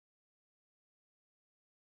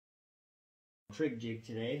trig jig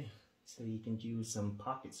today, so you can do some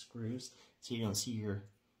pocket screws so you don't see your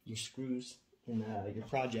screws in your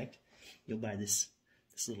project. You'll buy this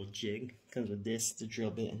little jig. It comes with this, the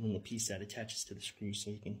drill bit, and then the piece that attaches to the screw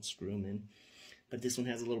so you can screw them in. But this one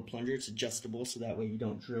has a little plunger. It's adjustable, so that way you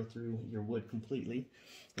don't drill through your wood completely.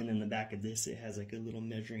 And then the back of this, it has like a little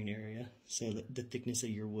measuring area, so the thickness of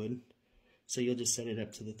your wood. So you'll just set it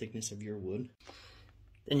up to the thickness of your wood.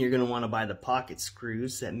 Then you're going to want to buy the pocket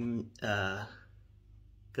screws that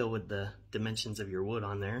go with the dimensions of your wood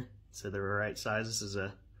on there, so they're the right size. This is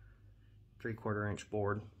a 3/4 inch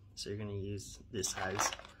board, so you're going to use this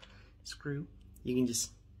size screw. You can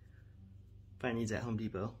just find these at Home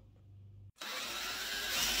Depot.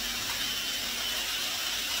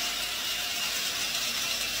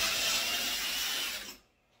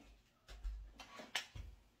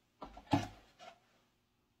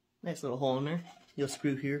 Nice little hole in there. You'll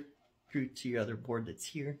screw here through to your other board that's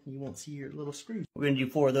here. You won't see your little screws. We're going to do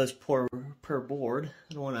 4 of those per board.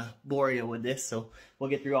 I don't want to bore you with this, so we'll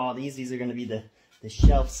get through all these. These are going to be the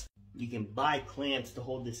shelves. You can buy clamps to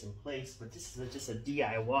hold this in place, but this is just a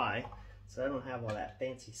DIY, so I don't have all that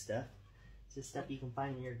fancy stuff. It's just stuff you can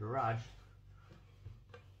find in your garage.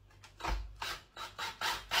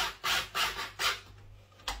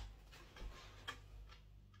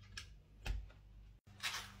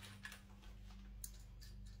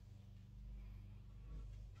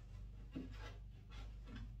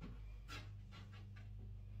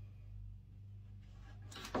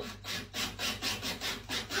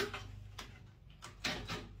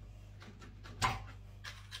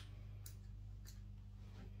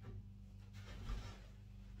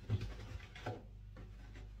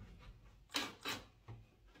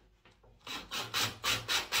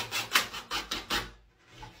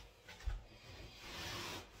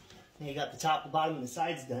 Now you got the top, the bottom, and the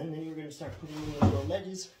sides done. Then you're going to start putting in those little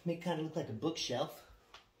ledges, make it kind of look like a bookshelf.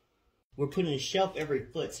 We're putting a shelf every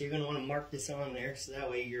foot, so you're going to want to mark this on there, so that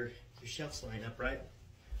way your shelves line up right.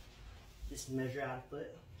 Just measure out a foot.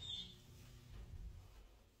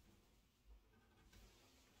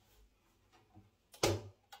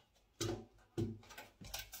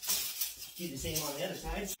 Do the same on the other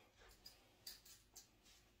side.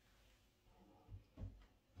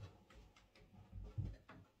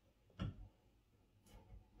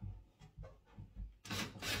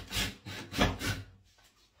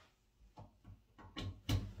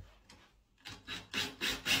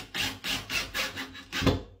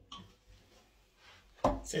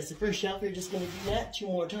 So that's the first shelf. You're just going to do that 2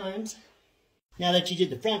 more times. Now that you did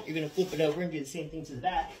the front, you're going to flip it over and do the same thing to the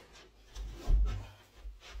back.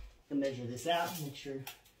 And measure this out. Make sure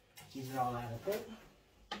these are all adequate.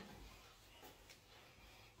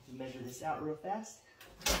 And measure this out real fast.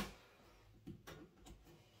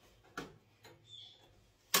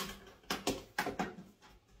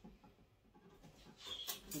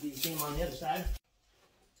 Do the same on the other side.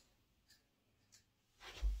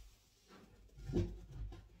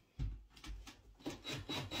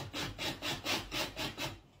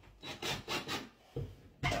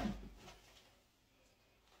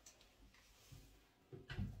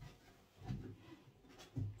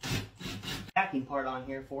 Tacking part on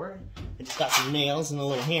here for it. I just got some nails and a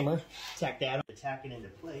little hammer. Tack that on to tack it into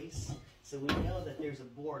place. So we know that there's a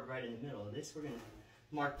board right in the middle of this. We're going to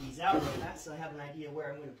mark these out real fast so I have an idea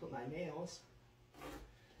where I'm going to put my nails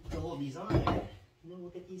to hold these on there. And then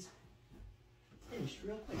we'll get these finished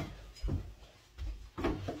real quick.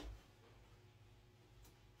 I'm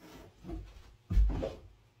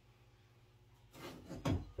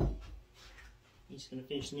just going to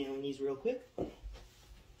finish nailing these real quick.